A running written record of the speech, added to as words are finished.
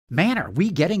Man, are we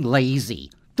getting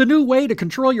lazy? The new way to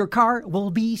control your car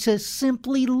will be to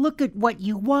simply look at what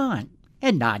you want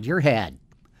and nod your head.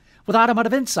 With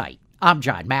Automotive Insight, I'm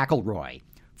John McElroy.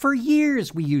 For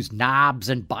years, we used knobs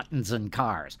and buttons in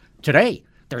cars. Today,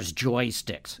 there's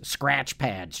joysticks, scratch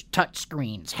pads, touch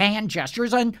screens, hand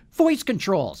gestures, and voice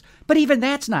controls. But even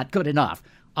that's not good enough.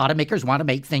 Automakers want to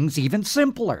make things even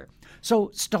simpler. So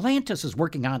Stellantis is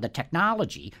working on the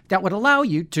technology that would allow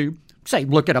you to, say,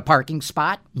 look at a parking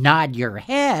spot, nod your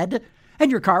head, and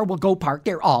your car will go park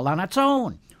there all on its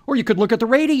own. Or you could look at the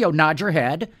radio, nod your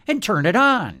head, and turn it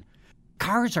on.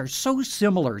 Cars are so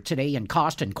similar today in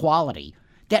cost and quality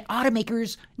that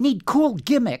automakers need cool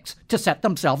gimmicks to set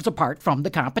themselves apart from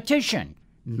the competition.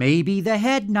 Maybe the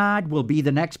head nod will be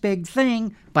the next big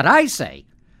thing, but I say,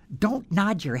 don't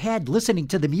nod your head listening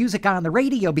to the music on the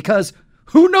radio because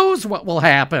who knows what will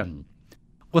happen?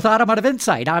 With Automotive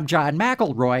Insight, I'm John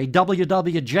McElroy,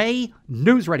 WWJ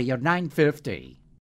News Radio 950.